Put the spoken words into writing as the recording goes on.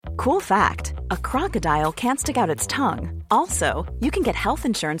Cool fact, a crocodile can't stick out its tongue. Also, you can get health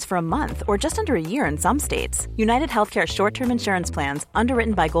insurance for a month or just under a year in some states. United Healthcare short-term insurance plans,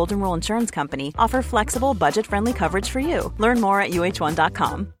 underwritten by Golden Rule Insurance Company, offer flexible, budget-friendly coverage for you. Learn more at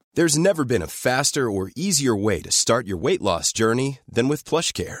uh1.com. There's never been a faster or easier way to start your weight loss journey than with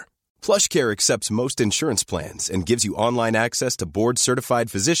PlushCare. PlushCare accepts most insurance plans and gives you online access to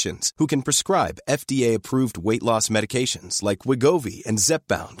board-certified physicians who can prescribe FDA-approved weight loss medications like Wegovy and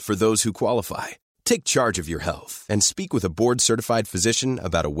Zepbound for those who qualify. Take charge of your health and speak with a board-certified physician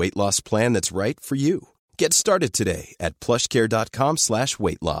about a weight loss plan that's right for you. Get started today at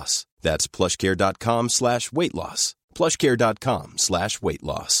plushcare.com/weight loss. That's plushcare.com/weight loss. plushcare.com/weight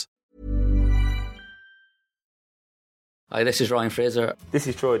loss. Hi, this is Ryan Fraser. This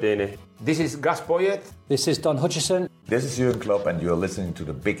is Troy Deeney. This is Gus Poyet. This is Don Hutchison. This is Jürgen Klopp, and you're listening to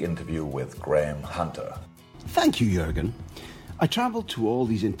The Big Interview with Graham Hunter. Thank you, Jürgen. I travelled to all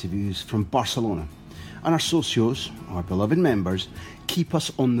these interviews from Barcelona, and our socios, our beloved members, keep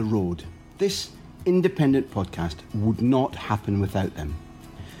us on the road. This independent podcast would not happen without them.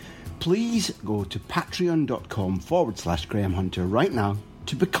 Please go to patreon.com/Graham Hunter right now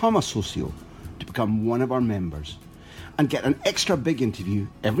to become a socio, to become one of our members, and get an extra big interview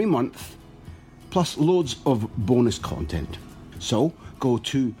every month, plus loads of bonus content. So go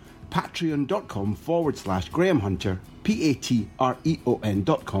to patreon.com/Graham Hunter,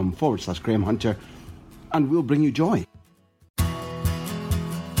 patreon.com/Graham Hunter, and we'll bring you joy.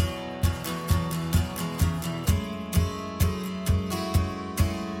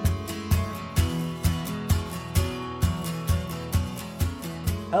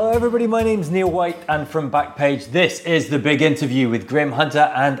 Hello everybody, my name's Neil White, and from Backpage, this is The Big Interview with Graham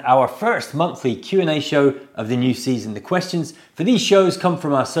Hunter and our first monthly Q&A show of the new season. The questions for these shows come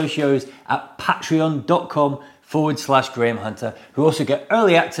from our socios at patreon.com/Graham Hunter, who also get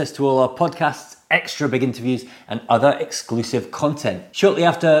early access to all our podcasts, extra big interviews and other exclusive content. Shortly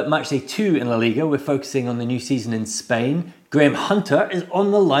after matchday 2 in La Liga, we're focusing on the new season in Spain. Graham Hunter is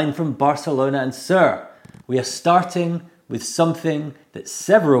on the line from Barcelona, and sir, we are starting with something that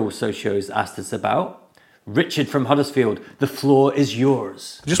several socios asked us about. Richard from Huddersfield, the floor is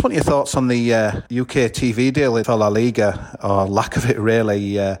yours. I just want your thoughts on the UK TV deal for La Liga, or lack of it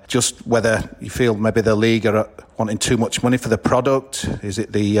really. Just whether you feel maybe the league are wanting too much money for the product. Is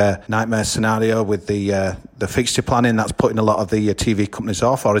it the nightmare scenario with the fixture planning that's putting a lot of the TV companies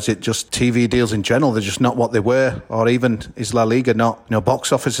off, or is it just TV deals in general? They're just not what they were, or even is La Liga not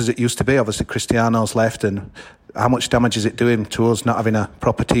box office as it used to be? Obviously Cristiano's left, and how much damage is it doing to us not having a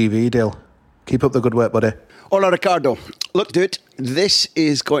proper TV deal? Keep up the good work, buddy. Hola, Ricardo. Look, dude, this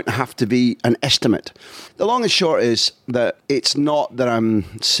is going to have to be an estimate. The long and short is that it's not that I'm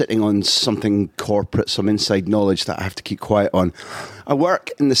sitting on something corporate, some inside knowledge that I have to keep quiet on. I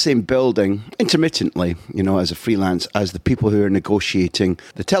work in the same building intermittently, as a freelance, as the people who are negotiating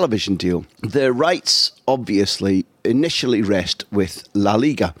the television deal. The rights, obviously, initially rest with La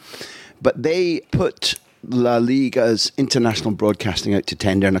Liga, but they put La Liga's international broadcasting out to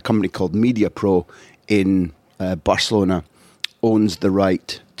tender, and a company called MediaPro in Barcelona owns the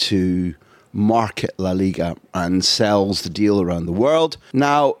right to market La Liga and sells the deal around the world.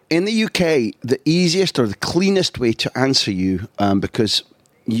 Now, in the UK, the easiest or the cleanest way to answer you, because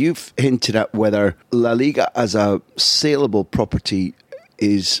you've hinted at whether La Liga as a saleable property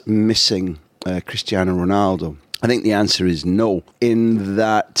is missing Cristiano Ronaldo. I think the answer is no, in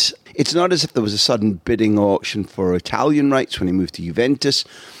that it's not as if there was a sudden bidding auction for Italian rights when he moved to Juventus.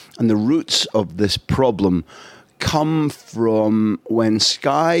 And the roots of this problem come from when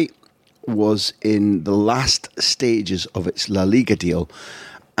Sky was in the last stages of its La Liga deal.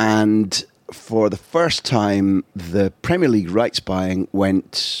 And for the first time, the Premier League rights buying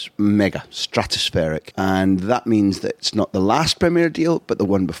went mega, stratospheric. And that means that it's not the last Premier deal, but the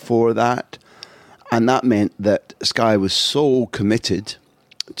one before that. And that meant that Sky was so committed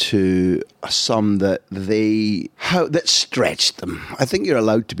to a sum that that stretched them. I think you're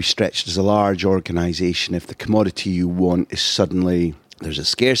allowed to be stretched as a large organisation if the commodity you want is suddenly, there's a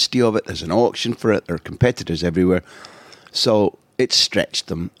scarcity of it, there's an auction for it, there are competitors everywhere. So it stretched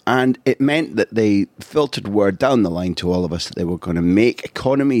them. And it meant that they filtered word down the line to all of us that they were going to make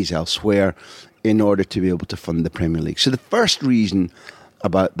economies elsewhere in order to be able to fund the Premier League. So the first reason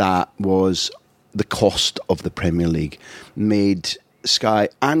about that was the cost of the Premier League made Sky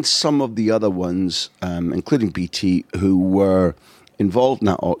and some of the other ones, including BT, who were involved in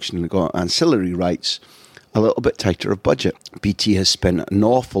that auction and got ancillary rights, a little bit tighter of budget. BT has spent an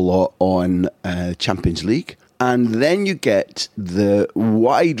awful lot on Champions League, And then you get the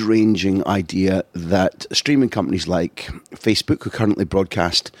wide-ranging idea that streaming companies like Facebook, who currently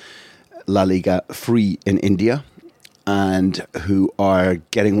broadcast La Liga free in India, and who are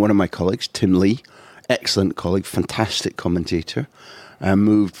getting one of my colleagues, Tim Lee, excellent colleague, fantastic commentator,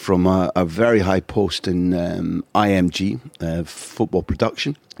 moved from a very high post in IMG, football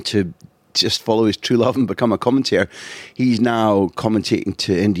production, to just follow his true love and become a commentator. He's now commentating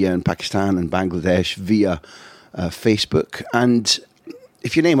to India and Pakistan and Bangladesh via Facebook. And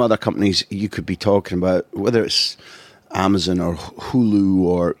if you name other companies you could be talking about, whether it's Amazon or Hulu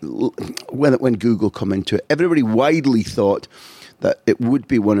or when Google come into it, everybody widely thought that it would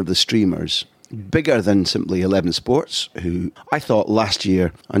be one of the streamers bigger than simply 11 Sports, who I thought last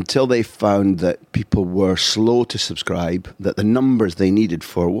year, until they found that people were slow to subscribe, that the numbers they needed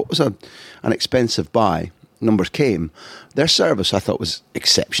for what was an expensive buy, numbers came. Their service, I thought, was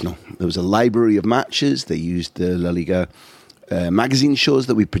exceptional. There was a library of matches. They used the La Liga magazine shows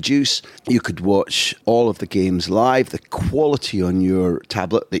that we produce. You could watch all of the games live. The quality on your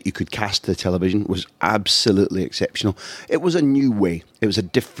tablet that you could cast to the television was absolutely exceptional. It was a new way. It was a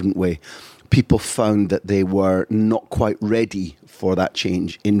different way. People found that they were not quite ready for that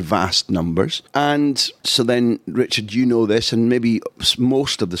change in vast numbers. And so then, Richard, you know this, and maybe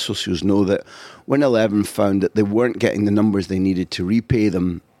most of the socios know that when 11 found that they weren't getting the numbers they needed to repay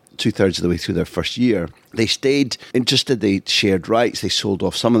them 2/3 of the way through their first year, they stayed interested. They shared rights. They sold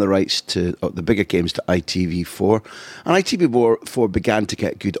off some of the rights to the bigger games to ITV4. And ITV4 began to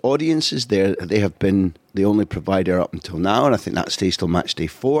get good audiences there. They have been the only provider up until now, and I think that stays till match day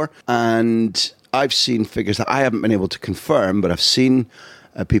 4. And I've seen figures that I haven't been able to confirm, but I've seen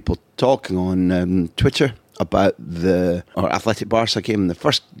people talking on Twitter about the Athletic Barca game on the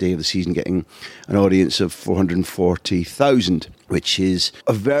first day of the season getting an audience of 440,000, which is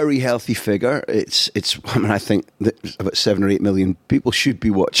a very healthy figure. It's I mean, I think that about 7 or 8 million people should be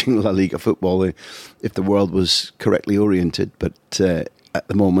watching La Liga football if the world was correctly oriented, but at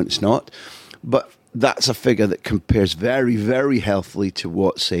the moment it's not. But that's a figure that compares very, very healthily to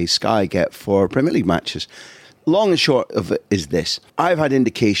what, say, Sky get for Premier League matches. Long and short of it is this. I've had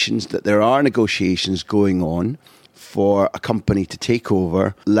indications that there are negotiations going on for a company to take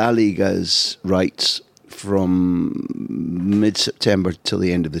over La Liga's rights from mid-September till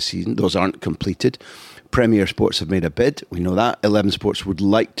the end of the season. Those aren't completed. Premier Sports have made a bid. We know that. 11 Sports would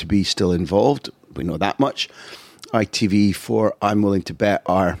like to be still involved. We know that much. ITV4, I'm willing to bet,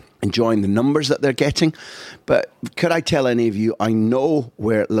 are enjoying the numbers that they're getting. But could I tell any of you I know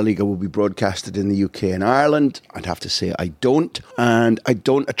where La Liga will be broadcasted in the UK and Ireland? I'd have to say I don't. And I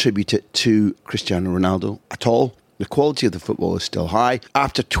don't attribute it to Cristiano Ronaldo at all. The quality of the football is still high.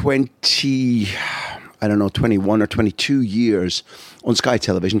 After 21 or 22 years on Sky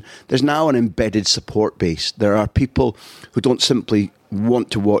Television, there's now an embedded support base. There are people who don't simply want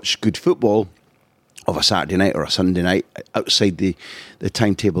to watch good football of a Saturday night or a Sunday night outside the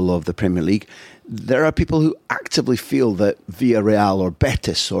timetable of the Premier League. There are people who actively feel that Villarreal or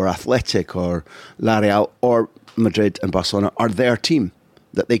Betis or Athletic or La Real or Madrid and Barcelona are their team,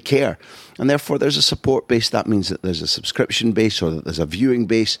 that they care. And therefore there's a support base. That means that there's a subscription base or that there's a viewing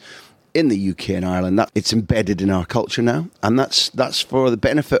base in the UK and Ireland. That it's embedded in our culture now, and that's for the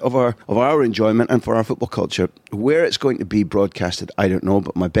benefit of our enjoyment and for our football culture. Where it's going to be broadcasted, I don't know,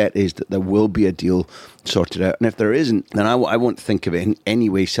 but my bet is that there will be a deal sorted out. And if there isn't, then I won't think of it in any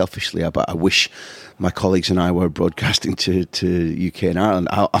way selfishly. But I wish my colleagues and I were broadcasting to UK and Ireland.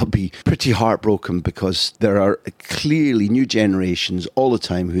 I'll be pretty heartbroken, because there are clearly new generations all the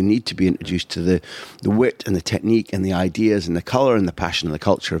time who need to be introduced to the wit and the technique and the ideas and the colour and the passion and the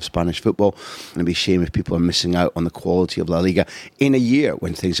culture of Spanish football. And it'd be a shame if people are missing out on the quality of La Liga in a year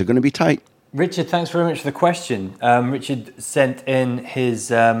when things are going to be tight. Richard, thanks very much for the question. Richard sent in his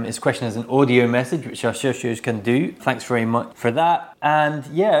question as an audio message, which our socios can do. Thanks very much for that. And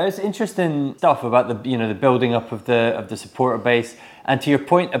yeah, it's interesting stuff about the building up of the supporter base. And to your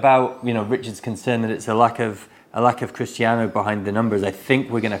point about Richard's concern that it's a lack of Cristiano behind the numbers, I think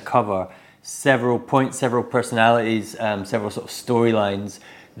we're going to cover several points, several personalities, several sort of storylines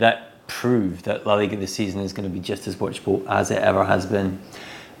that prove that La Liga this season is going to be just as watchable as it ever has been.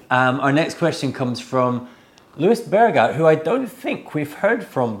 Our next question comes from Luis Bergat, who I don't think we've heard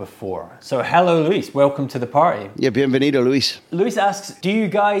from before. So hello, Luis. Welcome to the party. Yeah, bienvenido, Luis. Luis asks, do you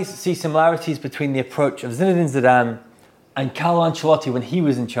guys see similarities between the approach of Zinedine Zidane and Carlo Ancelotti when he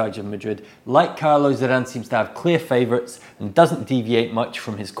was in charge of Madrid? Like Carlo, Zidane seems to have clear favourites and doesn't deviate much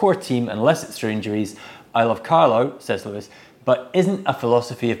from his core team unless it's through injuries. I love Carlo, says Luis, But isn't a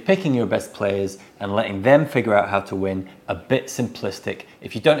philosophy of picking your best players and letting them figure out how to win a bit simplistic?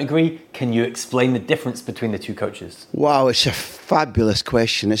 If you don't agree, can you explain the difference between the two coaches? Wow, it's a fabulous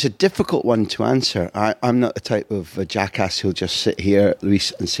question. It's a difficult one to answer. I'm not the type of jackass who'll just sit here,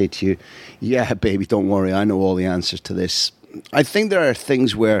 Luis, and say to you, yeah, baby, don't worry, I know all the answers to this. I think there are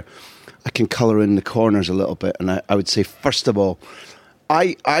things where I can colour in the corners a little bit. And I would say, first of all,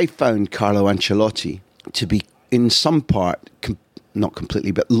 I found Carlo Ancelotti to be, in some part, not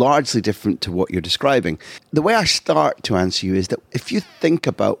completely, but largely different to what you're describing. The way I start to answer you is that if you think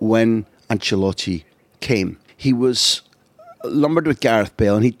about when Ancelotti came, he was lumbered with Gareth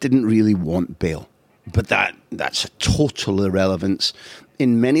Bale and he didn't really want Bale. But that's a total irrelevance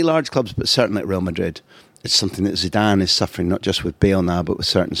in many large clubs, but certainly at Real Madrid. It's something that Zidane is suffering, not just with Bale now, but with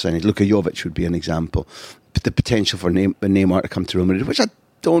certain signings. Luka Jovic would be an example. But the potential for Neymar to come to Real Madrid, which I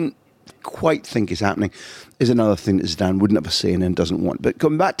don't quite think is happening, is another thing that Zidane wouldn't have a say in and doesn't want. But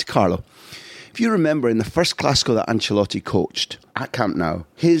going back to Carlo, if you remember in the first Clásico that Ancelotti coached at Camp Nou,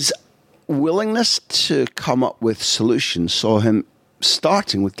 his willingness to come up with solutions saw him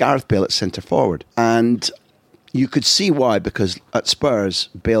starting with Gareth Bale at centre forward. And you could see why, because at Spurs,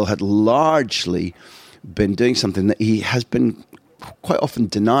 Bale had largely been doing something that he has been quite often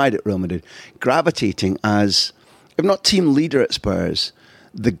denied at Real Madrid, gravitating as, if not team leader at Spurs,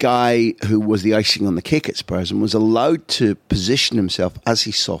 the guy who was the icing on the cake at Spurs and was allowed to position himself as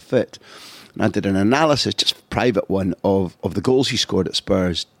he saw fit. And I did an analysis, just a private one, of the goals he scored at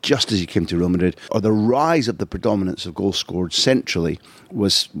Spurs just as he came to Real Madrid, or the rise of the predominance of goals scored centrally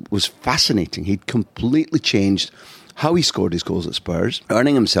was fascinating. He'd completely changed how he scored his goals at Spurs,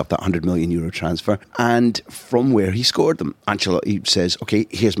 earning himself that €100 million transfer, and from where he scored them. Ancelotti says, okay,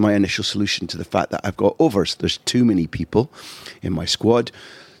 here's my initial solution to the fact that I've got overs. There's too many people in my squad.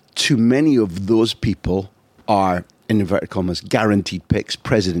 Too many of those people are, in inverted commas, guaranteed picks,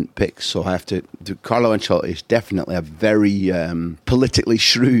 president picks. So I have to do. Carlo Ancelotti is definitely a very politically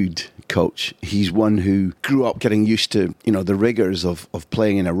shrewd coach. He's one who grew up getting used to, the rigours of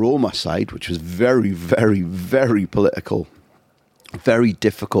playing in a Roma side, which was very, very, very political, very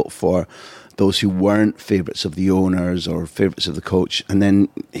difficult for those who weren't favourites of the owners or favourites of the coach. And then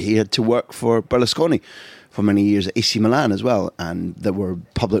he had to work for Berlusconi for many years at AC Milan as well, and there were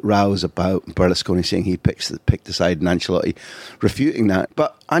public rows about Berlusconi saying he picked the side and Ancelotti refuting that.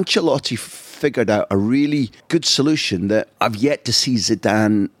 But Ancelotti figured out a really good solution that I've yet to see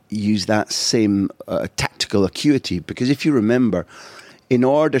Zidane use that same tactical acuity, because if you remember, in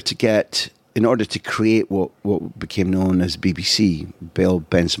order to create what became known as BBC, Bale,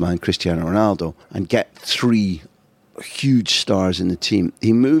 Benzema and Cristiano Ronaldo, and get three huge stars in the team,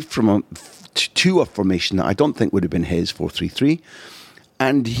 he moved to a formation that I don't think would have been his, 4-3-3,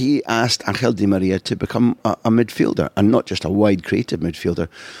 and he asked Angel Di Maria to become a midfielder, and not just a wide creative midfielder,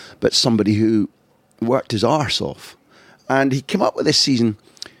 but somebody who worked his arse off. And he came up with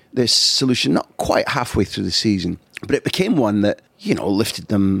this solution not quite halfway through the season, but it became one that, lifted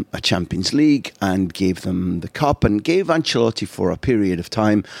them a Champions League and gave them the cup and gave Ancelotti for a period of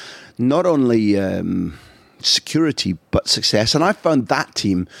time not only security but success. And I found that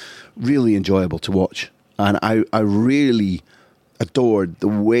team really enjoyable to watch, and I really adored the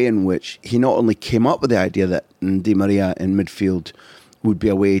way in which he not only came up with the idea that Di Maria in midfield would be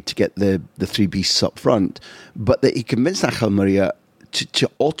a way to get the three beasts up front, but that he convinced Angel Maria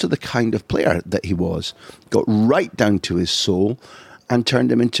to alter the kind of player that he was, got right down to his soul, and turned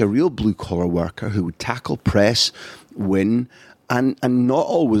him into a real blue-collar worker who would tackle, press, win, and not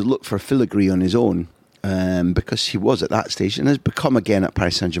always look for filigree on his own, because he was at that stage, and has become again at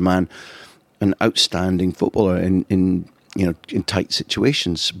Paris Saint-Germain an outstanding footballer in tight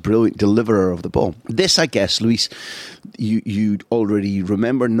situations, brilliant deliverer of the ball. This, I guess, Luis, you'd already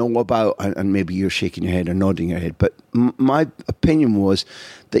know about, and maybe you're shaking your head or nodding your head, but my opinion was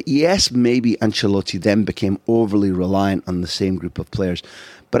that yes, maybe Ancelotti then became overly reliant on the same group of players,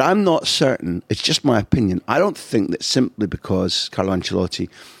 but I'm not certain. It's just my opinion. I don't think that simply because Carlo Ancelotti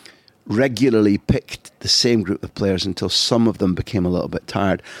regularly picked the same group of players until some of them became a little bit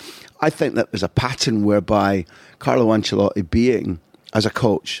tired. I think that there's a pattern whereby Carlo Ancelotti, being as a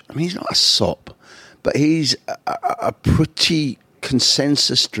coach, he's not a sop, but he's a pretty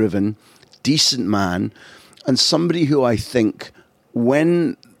consensus-driven, decent man, and somebody who I think,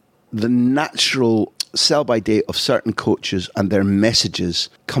 when the natural sell-by date of certain coaches and their messages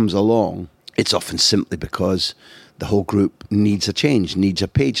comes along, it's often simply because the whole group needs a change, needs a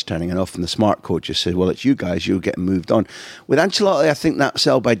page turning, and often the smart coaches say, well, it's you guys, you're getting moved on. With Ancelotti, I think that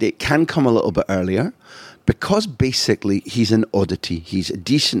sell-by date can come a little bit earlier, because basically he's an oddity. He's a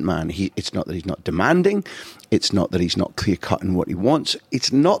decent man. It's not that he's not demanding. It's not that he's not clear-cut in what he wants.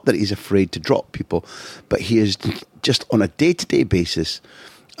 It's not that he's afraid to drop people. But he is just on a day-to-day basis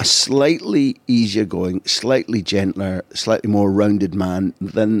a slightly easier going, slightly gentler, slightly more rounded man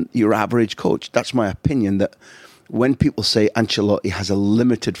than your average coach. That's my opinion, that when people say Ancelotti has a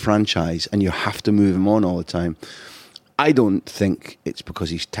limited franchise and you have to move him on all the time, I don't think it's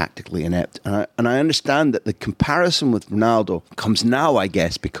because he's tactically inept. And I understand that the comparison with Ronaldo comes now, I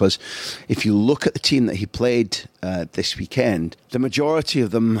guess, because if you look at the team that he played this weekend, the majority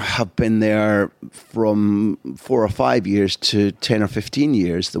of them have been there from 4 or 5 years to 10 or 15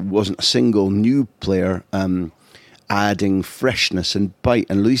 years. There wasn't a single new player adding freshness and bite.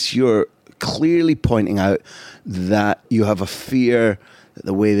 And Luis, you're clearly pointing out that you have a fear that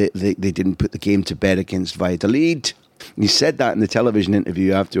the way that they didn't put the game to bed against Valladolid. You said that in the television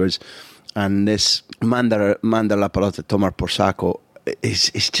interview afterwards, and this manda la pelota tomar por saco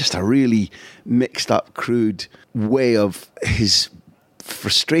is just a really mixed up, crude way of his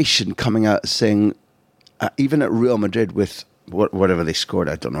frustration coming out saying, even at Real Madrid with whatever they scored,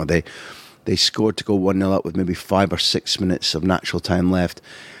 I don't know, they scored to go 1-0 up with maybe 5 or 6 minutes of natural time left,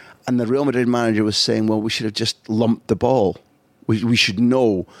 and the Real Madrid manager was saying, well, we should have just lumped the ball. We should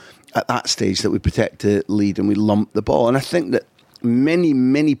know at that stage that we protect the lead and we lump the ball. And I think that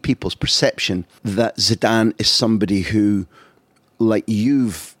many people's perception that Zidane is somebody who, like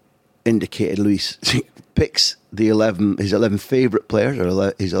you've indicated, Luis, picks his 11 favourite players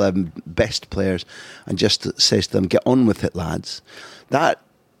or his 11 best players and just says to them, get on with it, lads. That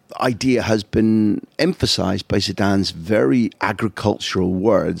idea has been emphasised by Zidane's very agricultural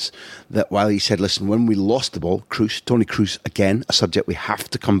words, that while he said, listen, when we lost the ball, Toni Kroos, again, a subject we have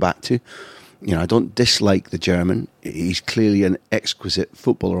to come back to. You know, I don't dislike the German. He's clearly an exquisite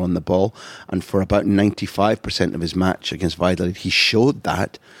footballer on the ball, and for about 95% of his match against Valladolid, he showed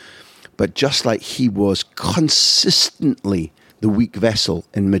that. But just like he was consistently the weak vessel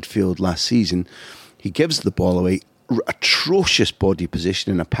in midfield last season, he gives the ball away. Atrocious body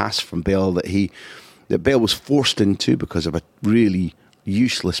position in a pass from Bale that Bale was forced into because of a really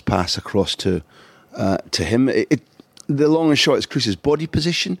useless pass across to him. The long and short is Kroos's body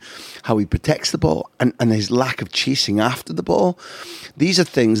position, how he protects the ball, and his lack of chasing after the ball. These are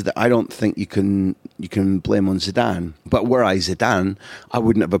things that I don't think you can blame on Zidane. But were I Zidane, I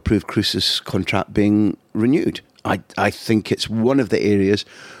wouldn't have approved Kroos's contract being renewed. I think it's one of the areas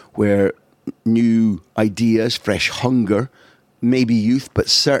where new ideas, fresh hunger, maybe youth, but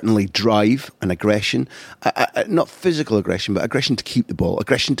certainly drive and aggression, not physical aggression, but aggression to keep the ball,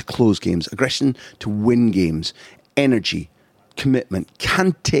 aggression to close games, aggression to win games, energy, commitment,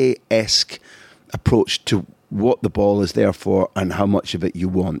 Kante-esque approach to what the ball is there for and how much of it you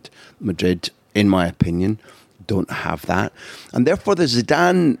want. Madrid, in my opinion, don't have that. And therefore the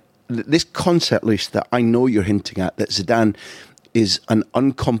Zidane, this concept, Luis, that I know you're hinting at, that Zidane is an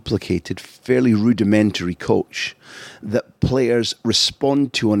uncomplicated, fairly rudimentary coach that players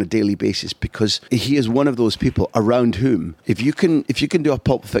respond to on a daily basis, because he is one of those people around whom, if you can do a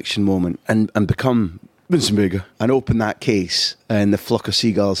Pulp Fiction moment and become Vincent Vega and open that case in the Flock of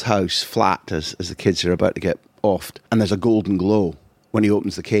Seagulls house flat as the kids are about to get offed, and there's a golden glow when he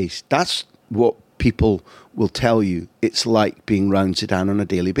opens the case, that's what people will tell you it's like being round Zidane on a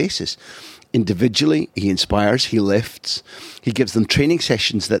daily basis. Individually, he inspires, he lifts, he gives them training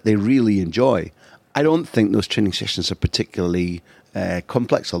sessions that they really enjoy. I don't think those training sessions are particularly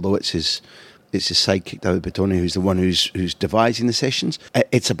complex, although it's his sidekick, David Bertone, who's the one who's devising the sessions.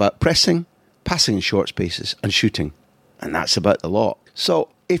 It's about pressing, passing in short spaces, and shooting. And that's about the lot. So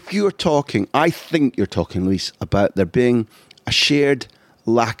if you're talking, I think you're talking, Luis, about there being a shared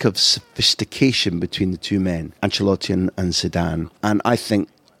lack of sophistication between the two men, Ancelotti and Zidane. And I think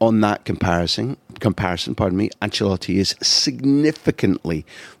on that comparison, Ancelotti is significantly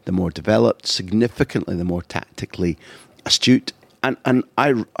the more developed, significantly the more tactically astute, and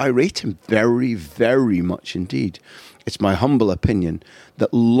I rate him very, very much indeed. It's my humble opinion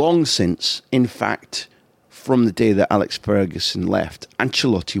that long since, in fact, from the day that Alex Ferguson left,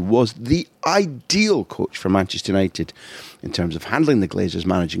 Ancelotti was the ideal coach for Manchester United in terms of handling the Glazers,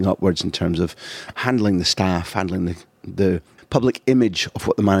 managing upwards, in terms of handling the staff, handling the public image of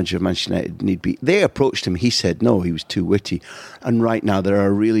what the manager of Manchester United need be. They approached him. He said no, he was too witty. And right now there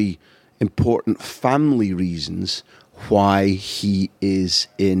are really important family reasons why he is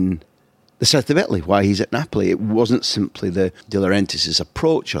in the south of Italy, why he's at Napoli. It wasn't simply the De Laurentiis'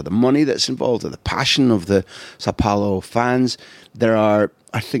 approach or the money that's involved or the passion of the Sao Paulo fans. There are,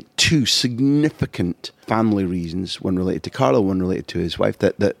 I think, two significant family reasons, one related to Carlo, one related to his wife,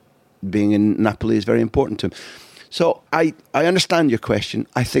 that being in Napoli is very important to him. So I understand your question.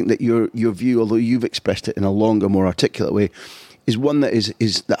 I think that your view, although you've expressed it in a longer, more articulate way, is one that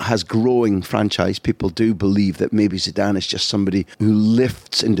that has growing franchise. People do believe that maybe Zidane is just somebody who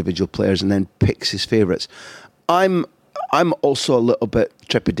lifts individual players and then picks his favourites. I'm also a little bit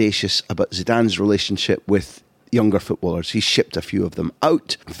trepidatious about Zidane's relationship with younger footballers. He's shipped a few of them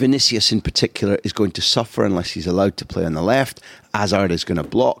out. Vinicius in particular is going to suffer unless he's allowed to play on the left. Hazard is going to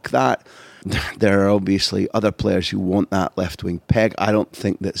block that. There are obviously other players who want that left-wing peg. I don't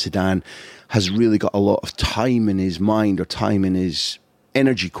think that Zidane has really got a lot of time in his mind or time in his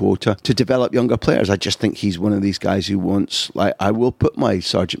energy quota to develop younger players. I just think he's one of these guys who wants, like, I will put my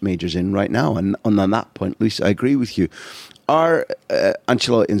Sergeant Majors in right now. And on that point, Lisa, I agree with you. Are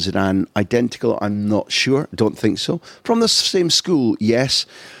Ancelotti and Zidane identical? I'm not sure. Don't think so. From the same school, yes.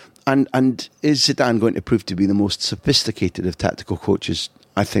 And is Zidane going to prove to be the most sophisticated of tactical coaches?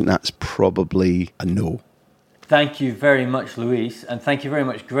 I think that's probably a no. Thank you very much, Luis. And thank you very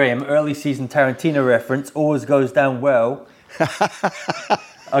much, Graham. Early season Tarantino reference always goes down well.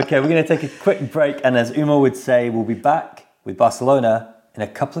 Okay, we're going to take a quick break. And as Uma would say, we'll be back with Barcelona in a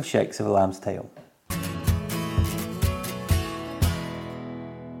couple of shakes of a lamb's tail.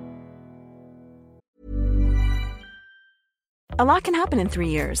 A lot can happen in 3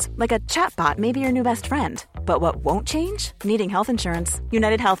 years, like a chatbot may be your new best friend. But what won't change? Needing health insurance.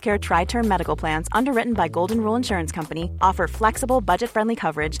 United Healthcare Tri-Term Medical Plans, underwritten by Golden Rule Insurance Company, offer flexible, budget-friendly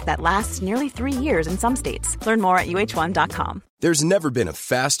coverage that lasts nearly 3 years in some states. Learn more at uh1.com. There's never been a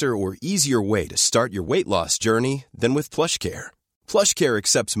faster or easier way to start your weight loss journey than with PlushCare. PlushCare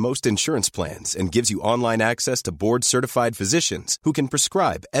accepts most insurance plans and gives you online access to board-certified physicians who can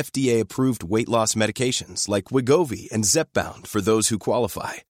prescribe FDA-approved weight loss medications like Wegovy and Zepbound for those who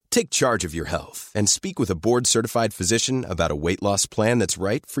qualify. Take charge of your health and speak with a board-certified physician about a weight loss plan that's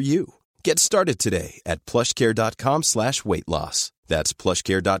right for you. Get started today at plushcare.com/weight loss. That's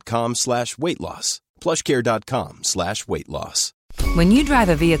plushcare.com/weight loss. plushcare.com/weight loss. When you drive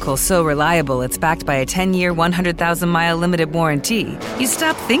a vehicle so reliable it's backed by a 10-year, 100,000-mile limited warranty, you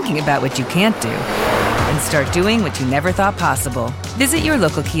stop thinking about what you can't do and start doing what you never thought possible. Visit your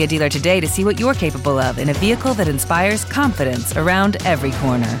local Kia dealer today to see what you're capable of in a vehicle that inspires confidence around every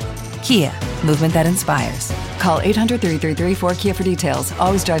corner. Kia, movement that inspires. Call 800-333-4KIA for details.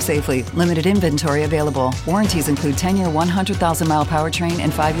 Always drive safely. Limited inventory available. Warranties include 10-year 100,000-mile powertrain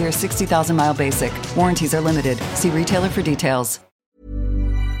and 5-year 60,000-mile basic. Warranties are limited. See retailer for details.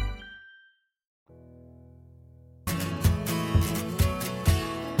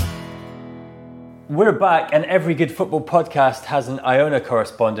 We're back, and every good football podcast has an Iona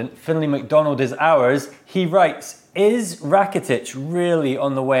correspondent. Finlay McDonald is ours. He writes, is Rakitic really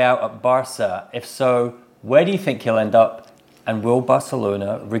on the way out at Barca? If so, where do you think he'll end up? And will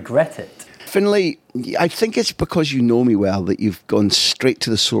Barcelona regret it? Finlay, I think it's because you know me well that you've gone straight to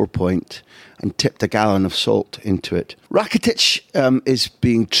the sore point and tipped a gallon of salt into it. Rakitic is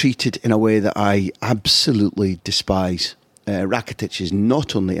being treated in a way that I absolutely despise. Rakitic is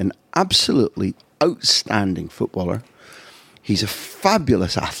not only an absolutely outstanding footballer, he's a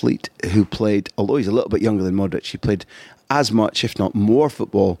fabulous athlete who played, although he's a little bit younger than Modric, he played as much, if not more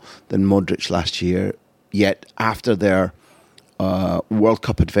football than Modric last year. Yet after their World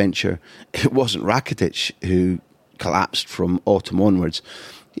Cup adventure, it wasn't Rakitic who collapsed from autumn onwards.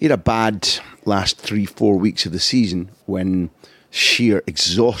 He had a bad last 3-4 weeks of the season when sheer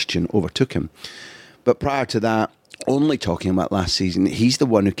exhaustion overtook him. But prior to that, only talking about last season, he's the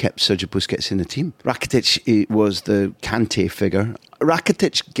one who kept Sergio Busquets in the team. Rakitic was the Kante figure.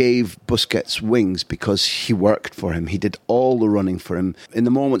 Rakitic gave Busquets wings because he worked for him. He did all the running for him. In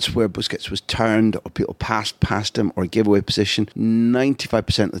the moments where Busquets was turned or people passed past him or gave away position,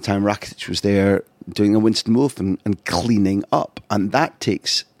 95% of the time Rakitic was there doing a Winston Wolfe and cleaning up. And that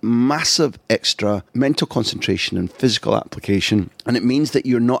takes massive extra mental concentration and physical application. And it means that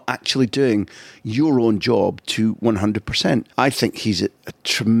you're not actually doing your own job to 100%. I think he's a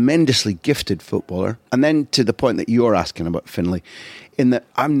tremendously gifted footballer. And then to the point that you're asking about, Finlay, in that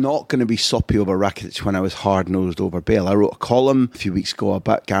I'm not going to be soppy over Rakitic when I was hard-nosed over Bale. I wrote a column a few weeks ago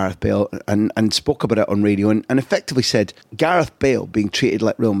about Gareth Bale and spoke about it on radio and effectively said Gareth Bale being treated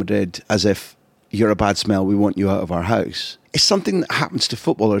like Real Madrid as if you're a bad smell, we want you out of our house. It's something that happens to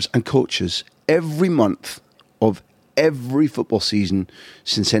footballers and coaches every month of every football season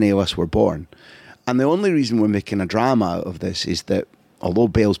since any of us were born. And the only reason we're making a drama out of this is that although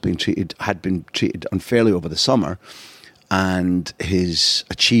Bale's had been treated unfairly over the summer, and his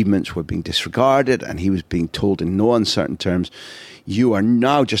achievements were being disregarded, and he was being told in no uncertain terms, you are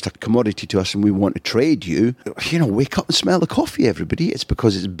now just a commodity to us and we want to trade you. Wake up and smell the coffee, everybody. It's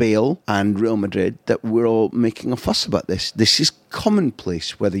because it's Bale and Real Madrid that we're all making a fuss about this. This is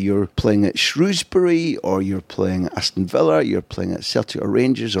commonplace, whether you're playing at Shrewsbury or you're playing at Aston Villa, you're playing at Celtic or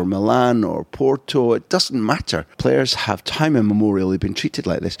Rangers or Milan or Porto. It doesn't matter. Players have time immemorially been treated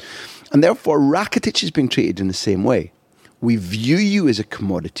like this. And therefore, Rakitic is being treated in the same way. We view you as a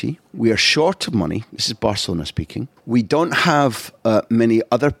commodity. We are short of money. This is Barcelona speaking. We don't have many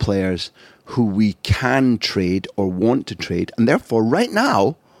other players who we can trade or want to trade. And therefore, right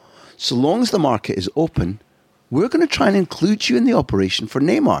now, so long as the market is open, we're going to try and include you in the operation for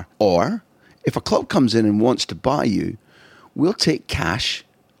Neymar. Or, if a club comes in and wants to buy you, we'll take cash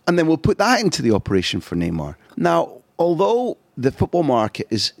and then we'll put that into the operation for Neymar. Now, although the football market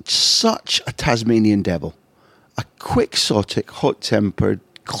is such a Tasmanian devil, a quixotic, hot-tempered,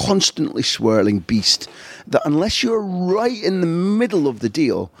 constantly swirling beast that unless you're right in the middle of the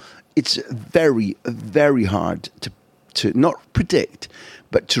deal, it's very, very hard to not predict,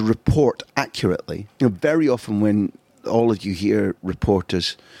 but to report accurately. Very often when all of you hear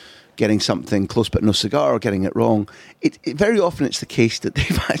reporters getting something close but no cigar or getting it wrong, very often it's the case that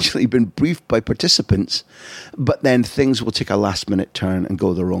they've actually been briefed by participants, but then things will take a last-minute turn and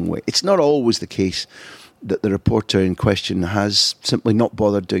go the wrong way. It's not always the case that the reporter in question has simply not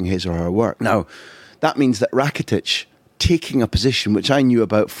bothered doing his or her work. Now, that means that Rakitic taking a position which I knew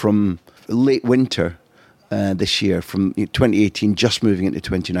about from late winter this year, from 2018, just moving into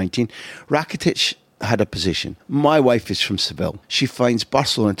 2019, Rakitic had a position. My wife is from Seville. She finds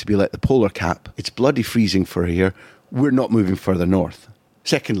Barcelona to be like the polar cap. It's bloody freezing for her here. We're not moving further north.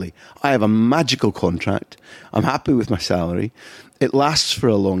 Secondly, I have a magical contract. I'm happy with my salary. It lasts for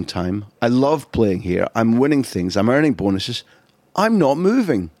a long time. I love playing here. I'm winning things. I'm earning bonuses. I'm not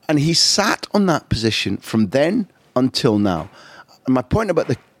moving. And he sat on that position from then until now. And my point about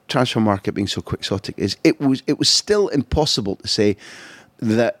the transfer market being so quixotic is it was still impossible to say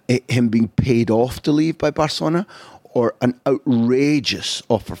that him being paid off to leave by Barcelona or an outrageous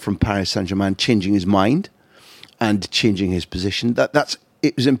offer from Paris Saint-Germain changing his mind and changing his position.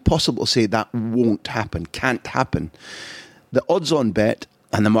 It was impossible to say that won't happen, can't happen. The odds-on bet,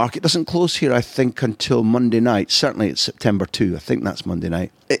 and the market doesn't close here, I think, until Monday night. Certainly it's September 2. I think that's Monday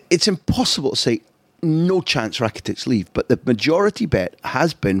night. It's impossible to say no chance Rakitic leave, but the majority bet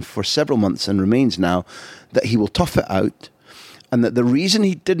has been for several months and remains now that he will tough it out, and that the reason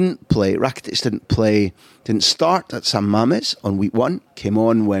he didn't play, Rakitic didn't start at San Mamés on week 1, came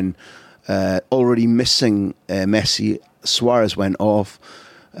on when already missing Messi, Suarez went off.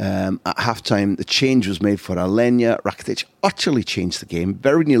 At halftime, the change was made for Alenya. Rakitic utterly changed the game,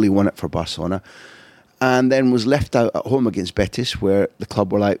 very nearly won it for Barcelona, and then was left out at home against Betis, where the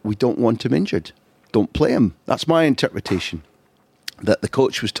club were like, we don't want him injured. Don't play him. That's my interpretation. That the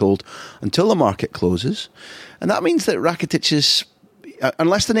coach was told until the market closes. And that means that Rakitic is,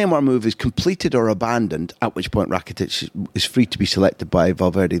 unless the Neymar move is completed or abandoned, at which point Rakitic is free to be selected by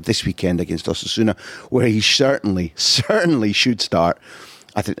Valverde this weekend against Osasuna, where he certainly should start.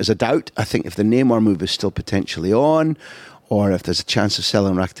 I think there's a doubt. I think if the Neymar move is still potentially on, or if there's a chance of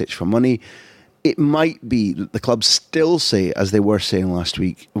selling Rakitic for money, it might be that the club still say, as they were saying last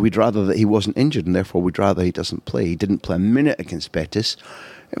week, we'd rather that he wasn't injured and therefore we'd rather he doesn't play. He didn't play a minute against Betis.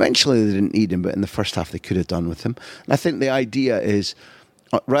 Eventually they didn't need him, but in the first half they could have done with him. And I think the idea is,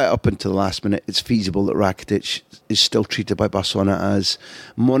 right up until the last minute, it's feasible that Rakitic is still treated by Barcelona as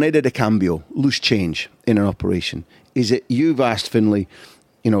moneda de cambio, loose change in an operation. Is it, you've asked Finlay,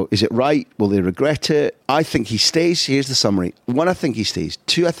 is it right? Will they regret it? I think he stays. Here's the summary. 1, I think he stays.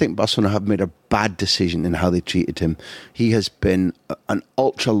 2, I think Barcelona have made a bad decision in how they treated him. He has been an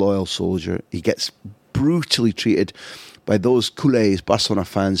ultra-loyal soldier. He gets brutally treated by those culés, Barcelona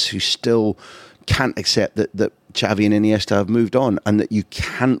fans, who still can't accept that Xavi and Iniesta have moved on and that you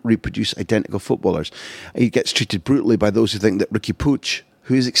can't reproduce identical footballers. He gets treated brutally by those who think that Riqui Puig,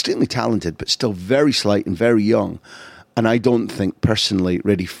 who is extremely talented but still very slight and very young, and I don't think personally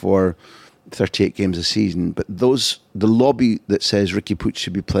ready for 38 games a season, but the lobby that says Riqui Puig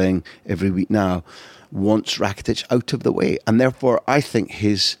should be playing every week now wants Rakitic out of the way. And therefore, I think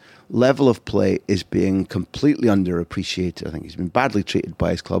his level of play is being completely underappreciated. I think he's been badly treated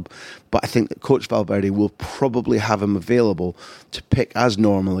by his club, but I think that Coach Valverde will probably have him available to pick as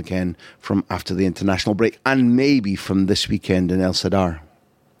normal again from after the international break and maybe from this weekend in El Sadar.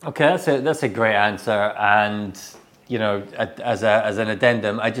 Okay, that's a great answer. And as an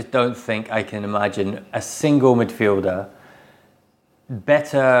addendum, I just don't think I can imagine a single midfielder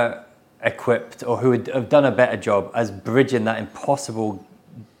better equipped or who would have done a better job as bridging that impossible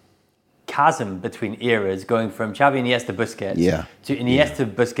chasm between eras, going from Xavi, Iniesta, Busquets to Iniesta,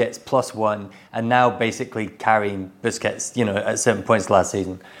 Busquets +1, and now basically carrying Busquets, at certain points last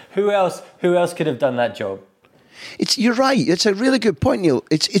season. Who else could have done that job? You're right. It's a really good point, Neil.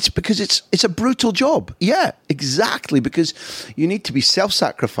 It's because it's a brutal job. Yeah, exactly. Because you need to be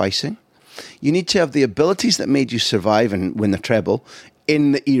self-sacrificing. You need to have the abilities that made you survive and win the treble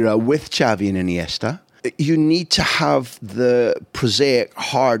in the era with Xavi and Iniesta. You need to have the prosaic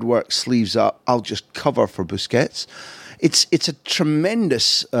hard work, sleeves up, I'll just cover for Busquets. It's a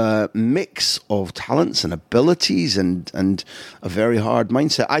tremendous mix of talents and abilities and a very hard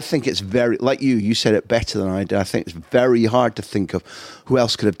mindset. I think it's very, like you said it better than I did. I think it's very hard to think of who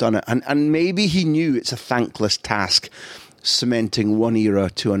else could have done it. And maybe he knew it's a thankless task, cementing one era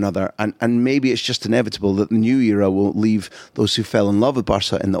to another, and maybe it's just inevitable that the new era will leave those who fell in love with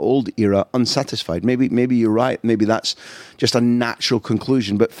Barca in the old era unsatisfied. Maybe you're right. Maybe that's just a natural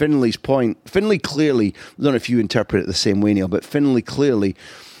conclusion. But Finley's point, Finley clearly, I don't know if you interpret it the same way, Neil, but Finley clearly,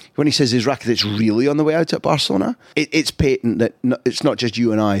 when he says, is Rakitic really on the way out at Barcelona? It's patent that it's not just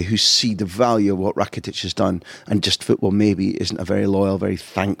you and I who see the value of what Rakitic has done, and just football maybe isn't a very loyal, very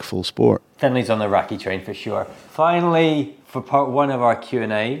thankful sport. Finley's on the Raki train for sure. Finally, for part one of our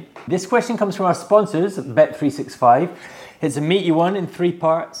Q&A, this question comes from our sponsors, Bet365. It's a meaty one in 3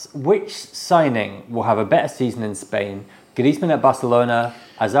 parts. Which signing will have a better season in Spain? Griezmann at Barcelona,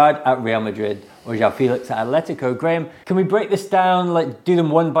 Hazard at Real Madrid, or João Felix at Atletico? Graham, can we break this down, do them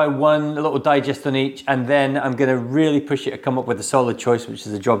one by one, a little digest on each, and then I'm going to really push you to come up with a solid choice, which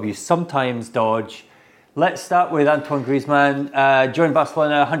is a job you sometimes dodge. Let's start with Antoine Griezmann. Joined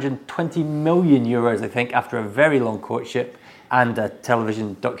Barcelona, 120 million euros, I think, after a very long courtship and a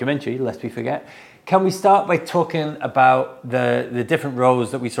television documentary, lest we forget. Can we start by talking about the different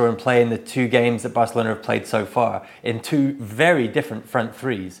roles that we saw him play in the 2 games that Barcelona have played so far, in 2 very different front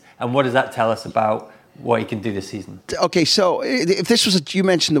threes? And what does that tell us about what he can do this season? Okay, so if this was you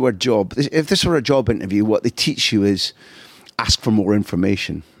mentioned the word job. If this were a job interview, what they teach you is ask for more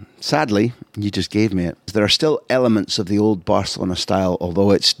information. Sadly, you just gave me it. There are still elements of the old Barcelona style, although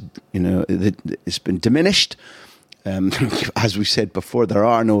it's been diminished. As we said before, there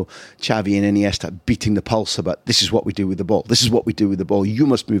are no Xavi and Iniesta beating the pulse about this is what we do with the ball. This is what we do with the ball. You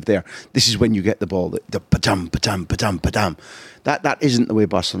must move there. This is when you get the ball. The padam, padam, padam, padam. That isn't the way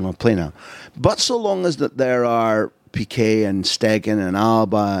Barcelona play now. But so long as that there are Piqué and Stegen and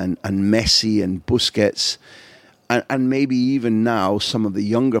Alba and Messi and Busquets, and maybe even now some of the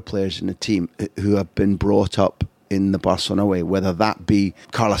younger players in the team who have been brought up in the Barcelona way, whether that be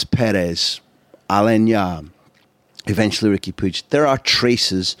Carlos Perez, Alenya, eventually Ricky Puig, there are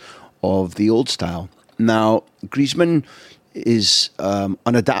traces of the old style. Now, Griezmann is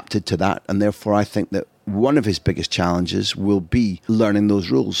unadapted to that, and therefore I think that one of his biggest challenges will be learning those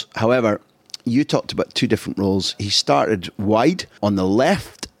rules. However, you talked about 2 different roles. He started wide on the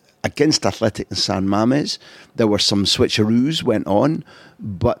left against Athletic and San Mamés. There were some switcheroos went on,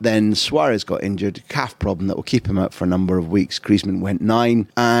 but then Suarez got injured, calf problem that will keep him out for a number of weeks. Griezmann went 9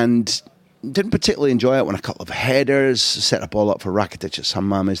 and didn't particularly enjoy it when a couple of headers set a ball up for Rakitic at San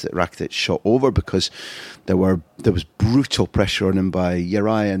Mamés that Rakitic shot over because there was brutal pressure on him by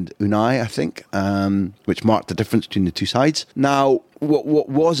Uriah and Unai, I think, which marked the difference between the 2 sides. Now, what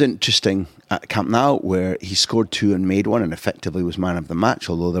was interesting at Camp Nou, where he scored 2 and made 1 and effectively was man of the match,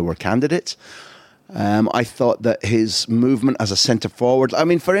 although there were candidates, I thought that his movement as a centre forward, I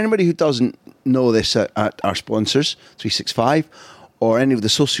mean, for anybody who doesn't know this at our sponsors, 365, or any of the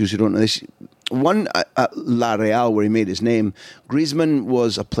socios who don't know this, one at La Real, where he made his name, Griezmann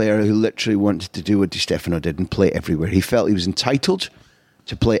was a player who literally wanted to do what Di Stefano did and play everywhere. He felt he was entitled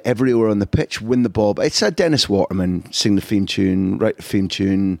to play everywhere on the pitch, win the ball. But it's a Dennis Waterman, sing the theme tune, write the theme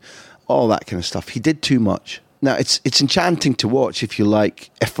tune, all that kind of stuff. He did too much. Now, it's enchanting to watch if you like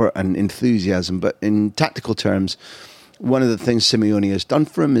effort and enthusiasm, but in tactical terms, one of the things Simeone has done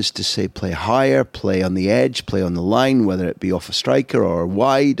for him is to say play higher, play on the edge, play on the line, whether it be off a striker or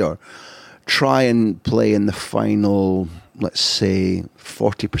wide, or try and play in the final, let's say,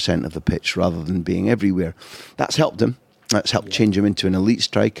 40% of the pitch rather than being everywhere. That's helped him. That's helped change him into an elite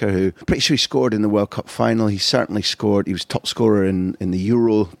striker who, pretty sure he scored in the World Cup final. He certainly scored. He was top scorer in the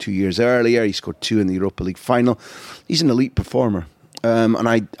Euro 2 years earlier. He scored 2 in the Europa League final. He's an elite performer. And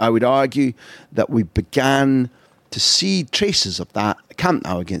I would argue that we began to see traces of that at Camp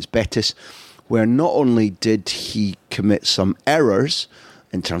Nou against Betis, where not only did he commit some errors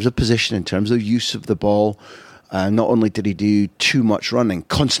in terms of position, in terms of use of the ball, not only did he do too much running,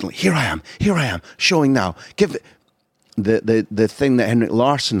 constantly, here I am, showing now, the thing that Henrik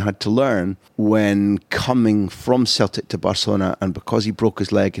Larsson had to learn when coming from Celtic to Barcelona, and because he broke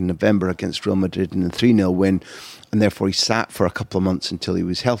his leg in November against Real Madrid in the 3-0 win, and therefore he sat for a couple of months until he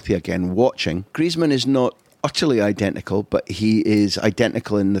was healthy again watching. Griezmann is not utterly identical, but he is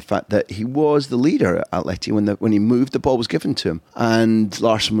identical in the fact that he was the leader at Atleti when he moved, the ball was given to him, and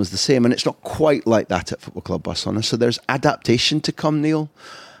Larsson was the same, and it's not quite like that at Football Club Barcelona, so there's adaptation to come, Neil.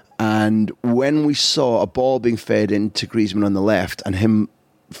 And when we saw a ball being fed into Griezmann on the left and him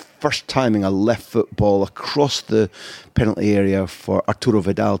first timing a left foot ball across the penalty area for Arturo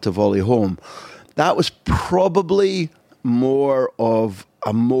Vidal to volley home, that was probably more of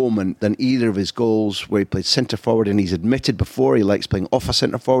a moment than either of his goals where he played centre forward, and he's admitted before he likes playing off a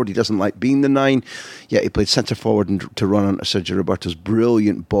centre forward. He doesn't like being the 9, yet he played centre forward and to run onto Sergio Roberto's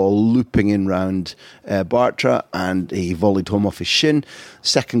brilliant ball looping in round Bartra, and he volleyed home off his shin.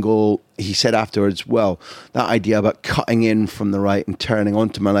 Second goal, he said afterwards, well, that idea about cutting in from the right and turning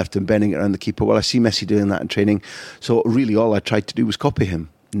onto my left and bending it around the keeper, well, I see Messi doing that in training, so really all I tried to do was copy him.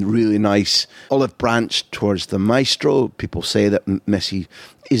 Really nice olive branch towards the maestro. People say that Messi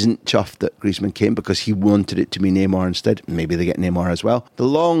isn't chuffed that Griezmann came because he wanted it to be Neymar instead. Maybe they get Neymar as well. The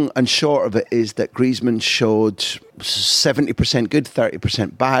long and short of it is that Griezmann showed 70% good,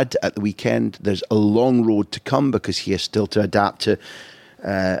 30% bad at the weekend. There's a long road to come because he has still to adapt to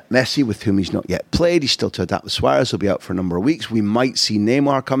Messi, with whom he's not yet played. He's still to adapt with Suarez. He'll be out for a number of weeks. We might see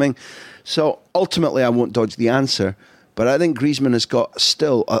Neymar coming. So ultimately, I won't dodge the answer. But I think Griezmann has got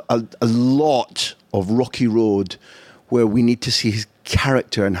still a lot of rocky road where we need to see his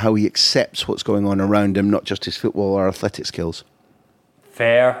character and how he accepts what's going on around him, not just his football or athletic skills.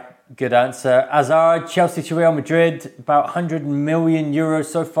 Fair, good answer. Hazard, Chelsea to Real Madrid, about 100 million euros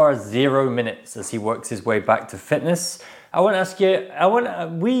so far, 0 minutes as he works his way back to fitness. I want to ask you,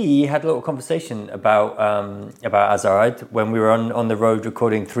 we had a little conversation about Hazard when we were on the road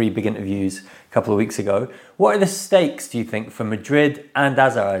recording 3 big interviews a couple of weeks ago. What are the stakes, do you think, for Madrid and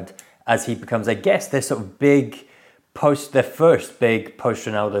Hazard as he becomes, I guess, their sort of their first big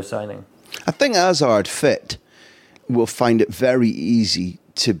post-Ronaldo signing? I think Hazard fit will find it very easy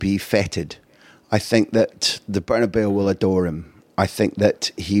to be feted. I think that the Bernabeu will adore him. I think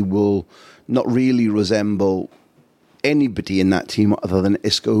that he will not really resemble anybody in that team other than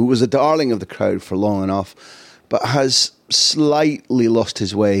Isco, who was a darling of the crowd for long enough, but has slightly lost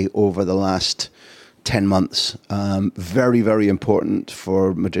his way over the last 10 months. Very, very important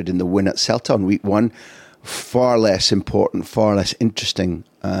for Madrid in the win at Celta on week 1. Far less important, far less interesting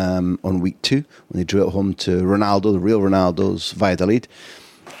on week 2 when they drew it home to Ronaldo, the real Ronaldo's Valladolid.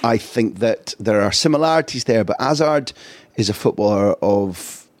 I think that there are similarities there, but Hazard is a footballer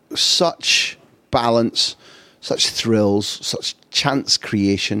of such balance, such thrills, such chance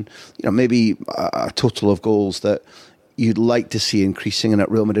creation, maybe a total of goals that you'd like to see increasing, and at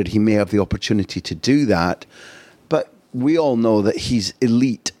Real Madrid he may have the opportunity to do that. But we all know that he's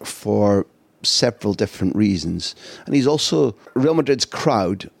elite for several different reasons. And he's also Real Madrid's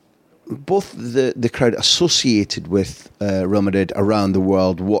crowd, both the crowd associated with Real Madrid around the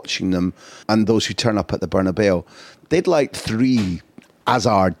world watching them and those who turn up at the Bernabeu, they'd like 3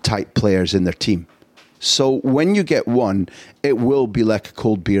 Hazard-type players in their team. So when you get one, it will be like a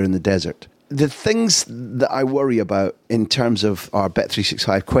cold beer in the desert. The things that I worry about in terms of our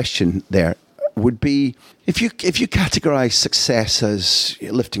Bet365 question there would be if you categorise success as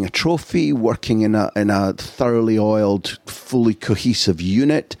lifting a trophy, working in a thoroughly oiled, fully cohesive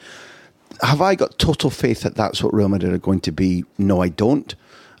unit, have I got total faith that that's what Real Madrid are going to be? No, I don't.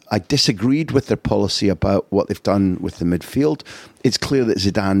 I disagreed with their policy about what they've done with the midfield. It's clear that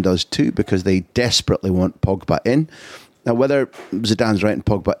Zidane does too, because they desperately want Pogba in. Now, whether Zidane's right and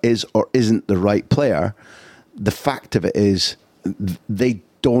Pogba is or isn't the right player, the fact of it is they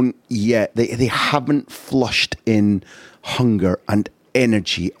don't yet, they haven't flushed in hunger and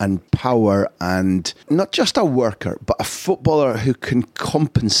energy and power, and not just a worker, but a footballer who can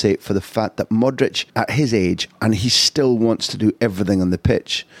compensate for the fact that Modric, at his age, and he still wants to do everything on the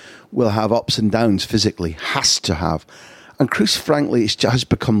pitch, will have ups and downs physically, has to have. And Kroos, frankly, has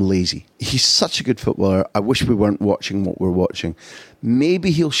become lazy. He's such a good footballer. I wish we weren't watching what we're watching.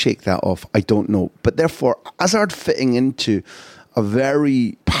 Maybe he'll shake that off. I don't know. But therefore, Hazard fitting into a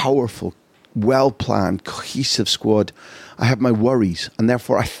very powerful, well-planned, cohesive squad, I have my worries. And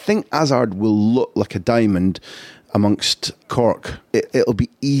therefore, I think Hazard will look like a diamond amongst cork. It'll be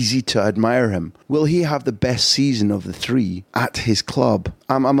easy to admire him. Will he have the best season of the 3 at his club?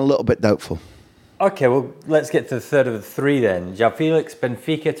 I'm a little bit doubtful. Okay, well, let's get to the third of the 3 then. João Felix,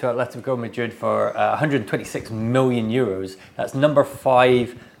 Benfica to Atletico Madrid for 126 million euros. That's number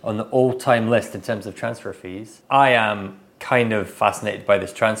 5 on the all-time list in terms of transfer fees. I am kind of fascinated by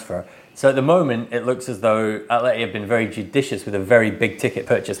this transfer. So at the moment, it looks as though Atleti have been very judicious with a very big ticket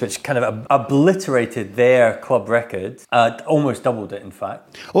purchase, which kind of obliterated their club record, almost doubled it, in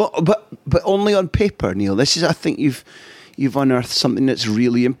fact. Well, but only on paper, Neil. This is, I think, you've unearthed something that's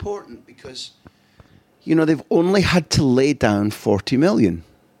really important because, they've only had to lay down 40 million.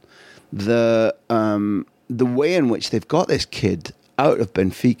 The way in which they've got this kid out of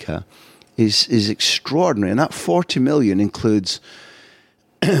Benfica is extraordinary, and that 40 million includes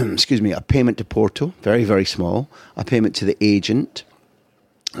a payment to Porto, very, very small, a payment to the agent,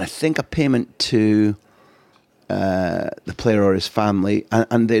 and I think a payment to the player or his family,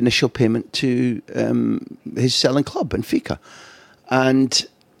 and the initial payment to his selling club, Benfica. And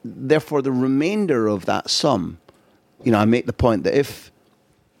therefore, the remainder of that sum, I make the point that if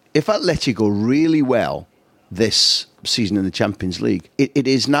Atleti go really well this season in the Champions League, it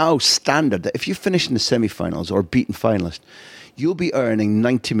is now standard that if you finish in the semi-finals or beaten finalist, you'll be earning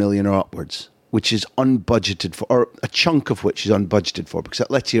 90 million or upwards, which is unbudgeted for, or a chunk of which is unbudgeted for, because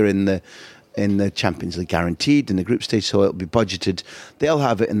Atleti are in the Champions League guaranteed in the group stage, so it'll be budgeted. They'll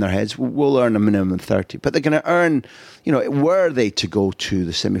have it in their heads. We'll earn a minimum of 30, but they're going to earn, were they to go to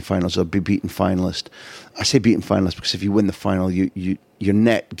the semi-finals or be beaten finalist. I say beaten finalist because if you win the final, your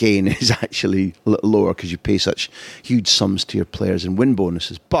net gain is actually a little lower because you pay such huge sums to your players and win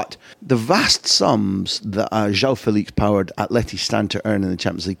bonuses. But the vast sums that João Felix-powered Atleti stand to earn in the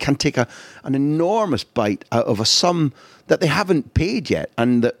Champions League can take an enormous bite out of a sum that they haven't paid yet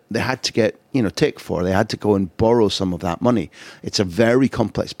and that they had to get, take for. They had to go and borrow some of that money. It's a very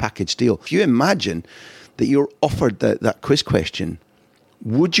complex package deal. If you imagine that you're offered that quiz question,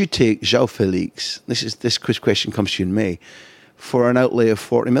 would you take João Felix, this quiz question comes to you in May, for an outlay of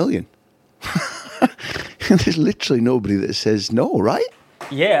 40 million? There's literally nobody that says no, right?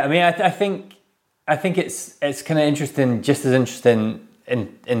 Yeah, I mean, I think it's kind of interesting, just as interesting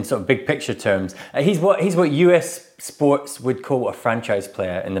in sort of big picture terms. He's what US sports would call a franchise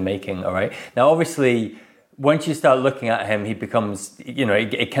player in the making, all right? Now, obviously, once you start looking at him, he becomes,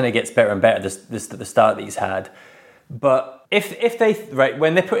 it kind of gets better and better, the start that he's had. But if they, right,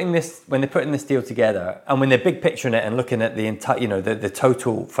 when they're putting this deal together, and when they're big picturing it and looking at the entire, the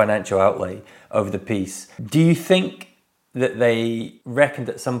total financial outlay of the piece, do you think that they reckoned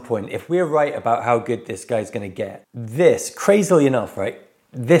at some point, if we're right about how good this guy's going to get, this, crazily enough, right,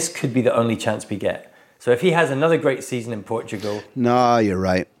 this could be the only chance we get? So if he has another great season in Portugal... No, you're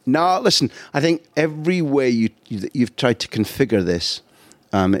right. No, listen, I think every way you've tried to configure this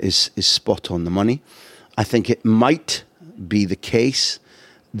is spot on the money. I think it might be the case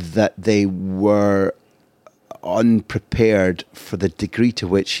that they were unprepared for the degree to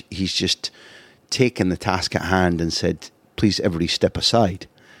which he's just taken the task at hand and said, please, everybody step aside.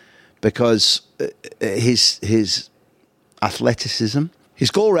 Because his athleticism,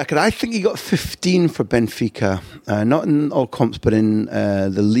 his goal record, I think he got 15 for Benfica, not in all comps, but in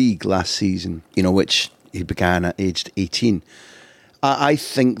the league last season, which he began at aged 18. I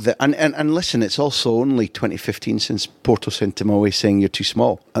think that, and listen, it's also only 2015 since Porto sent him away saying you're too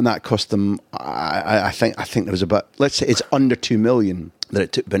small, and that cost them. I think there was about, let's say it's under 2 million that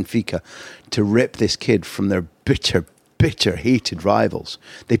it took Benfica to rip this kid from their bitter hated rivals.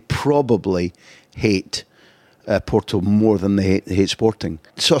 They probably hate Porto more than they hate Sporting.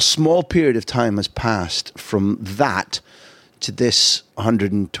 So a small period of time has passed from that to this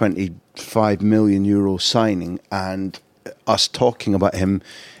 125 million euro signing, and us talking about him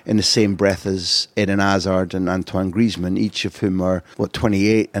in the same breath as Eden Hazard and Antoine Griezmann, each of whom are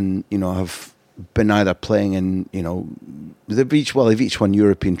 28 and have been either playing in they've each won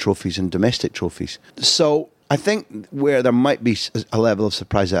European trophies and domestic trophies. So I think where there might be a level of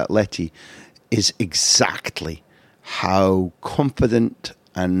surprise at Atleti is exactly how confident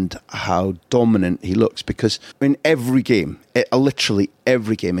and how dominant he looks, because in every game, literally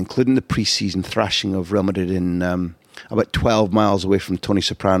every game, including the pre-season thrashing of Real Madrid in about 12 miles away from Tony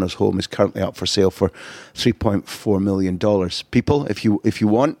Soprano's home, is currently up for sale for $3.4 million. People, if you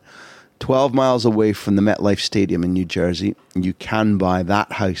want, 12 miles away from the MetLife Stadium in New Jersey, you can buy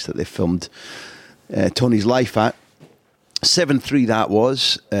that house that they filmed Tony's life at. 7-3 that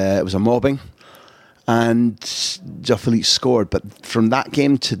was. It was a mobbing. And João Felix scored. But from that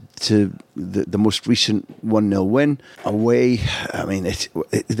game to the most recent 1-0 win away, I mean,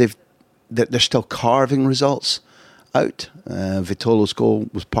 they're still carving results out. Vitolo's goal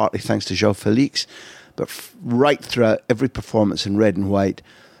was partly thanks to João Felix, but right throughout every performance in red and white,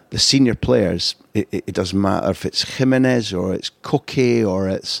 the senior players, it doesn't matter if it's Jimenez or it's Koke or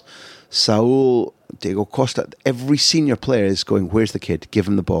it's Saul, Diego Costa, every senior player is going, where's the kid? Give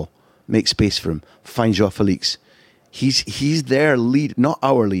him the ball. Make space for him. Find Joao Felix. He's their lead, not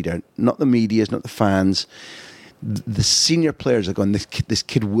our leader, not the media, not the fans. The senior players are going, this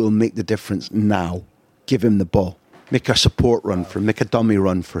kid will make the difference now. Give him the ball. Make a support run for him. Make a dummy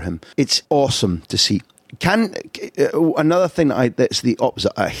run for him. It's awesome to see. Another thing that's the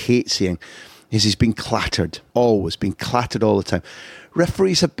opposite I hate seeing is he's been clattered. Always been clattered all the time.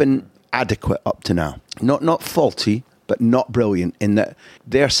 Referees have been adequate up to now. Not faulty, but not brilliant in that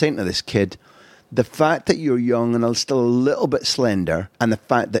they're saying to this kid, the fact that you're young and still a little bit slender, and the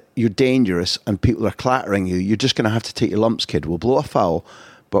fact that you're dangerous and people are clattering you, you're just going to have to take your lumps, kid. We'll blow a foul,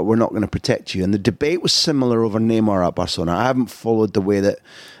 but we're not going to protect you. And the debate was similar over Neymar at Barcelona. I haven't followed the way that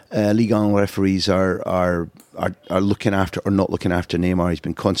Ligue 1 referees are looking after or not looking after Neymar. He's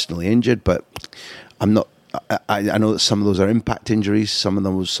been constantly injured, but I'm not. I know that some of those are impact injuries. Some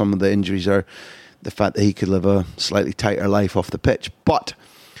of the injuries are the fact that he could live a slightly tighter life off the pitch. But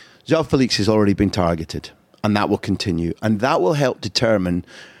Joao Felix has already been targeted, and that will continue. And that will help determine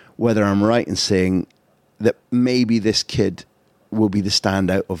whether I'm right in saying that maybe this kid will be the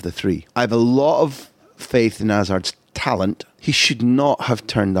standout of the three. I have a lot of faith in Hazard's talent. He should not have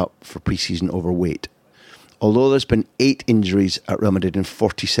turned up for pre-season overweight. Although there's been 8 injuries at Real Madrid in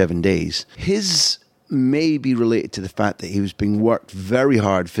 47 days, his may be related to the fact that he was being worked very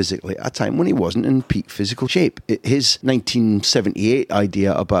hard physically at a time when he wasn't in peak physical shape. His 1978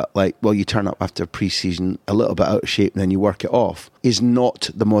 idea about you turn up after pre-season a little bit out of shape and then you work it off is not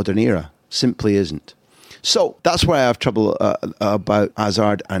the modern era. Simply isn't. So that's why I have trouble about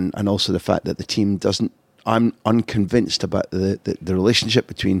Hazard and also the fact that the team doesn't. I'm unconvinced about the relationship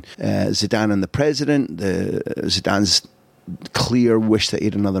between Zidane and the president, Zidane's clear wish that he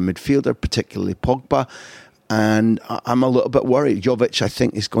had another midfielder, particularly Pogba, and I'm a little bit worried. Jovic, I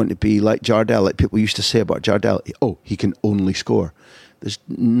think, is going to be like Jardel, like people used to say about Jardel. Oh, he can only score. There's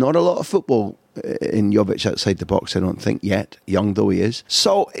not a lot of football in Jovic outside the box, I don't think, yet, young though he is.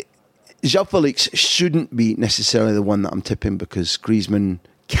 So Joao Felix shouldn't be necessarily the one that I'm tipping because Griezmann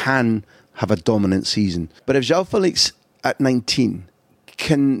can have a dominant season. But if Joao Felix at 19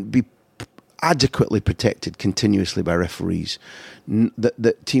 can be adequately protected continuously by referees,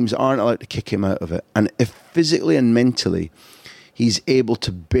 that teams aren't allowed to kick him out of it, and if physically and mentally he's able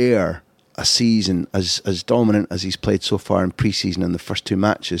to bear a season as dominant as he's played so far in pre-season in the first 2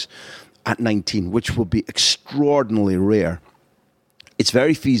 matches at 19, which will be extraordinarily rare, it's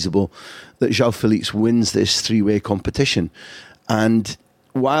very feasible that Joao Felix wins this 3-way competition. And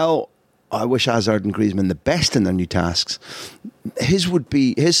while I wish Hazard and Griezmann the best in their new tasks, his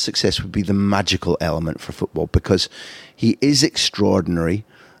success would be the magical element for football because he is extraordinary.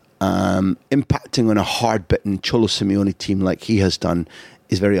 Impacting on a hard-bitten Cholo Simeone team like he has done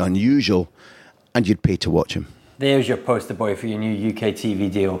is very unusual, and you'd pay to watch him. There's your poster boy for your new UK TV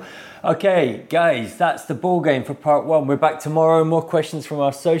deal. Okay, guys, that's the ball game for part 1. We're back tomorrow. More questions from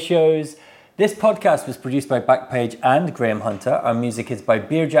our socios. This podcast was produced by Backpage and Graham Hunter. Our music is by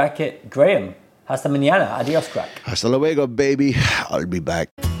Beer Jacket. Graham, hasta mañana. Adios, crack. Hasta luego, baby. I'll be back.